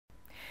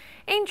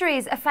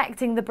Injuries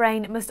affecting the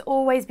brain must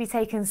always be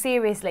taken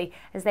seriously,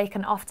 as they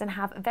can often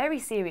have very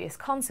serious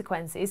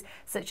consequences,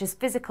 such as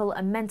physical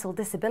and mental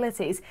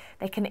disabilities.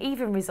 They can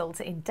even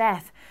result in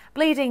death.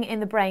 Bleeding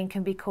in the brain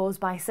can be caused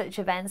by such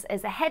events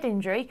as a head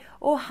injury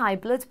or high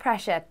blood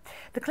pressure.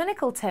 The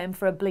clinical term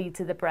for a bleed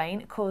to the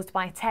brain caused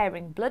by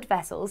tearing blood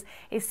vessels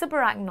is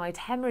subarachnoid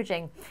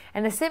hemorrhaging,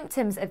 and the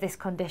symptoms of this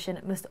condition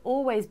must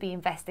always be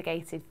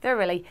investigated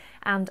thoroughly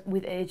and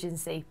with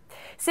urgency.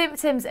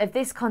 Symptoms of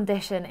this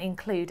condition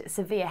include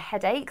severe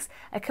headaches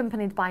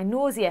accompanied by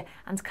nausea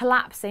and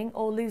collapsing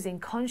or losing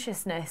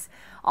consciousness.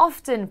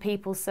 Often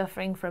people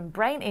suffering from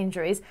brain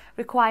injuries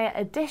require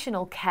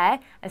additional care,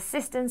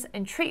 assistance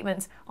and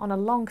treatment on a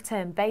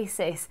long-term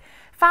basis.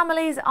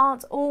 Families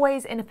aren't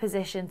always in a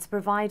position to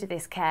provide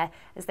this care,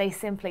 as they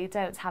simply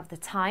don't have the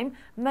time,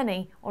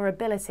 money or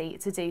ability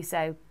to do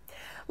so.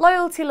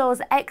 Loyalty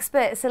Law's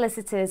expert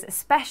solicitors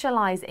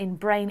specialise in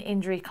brain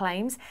injury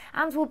claims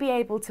and will be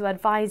able to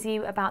advise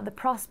you about the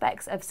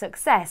prospects of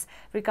success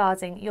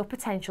regarding your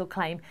potential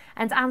claim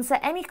and answer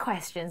any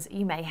questions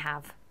you may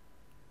have.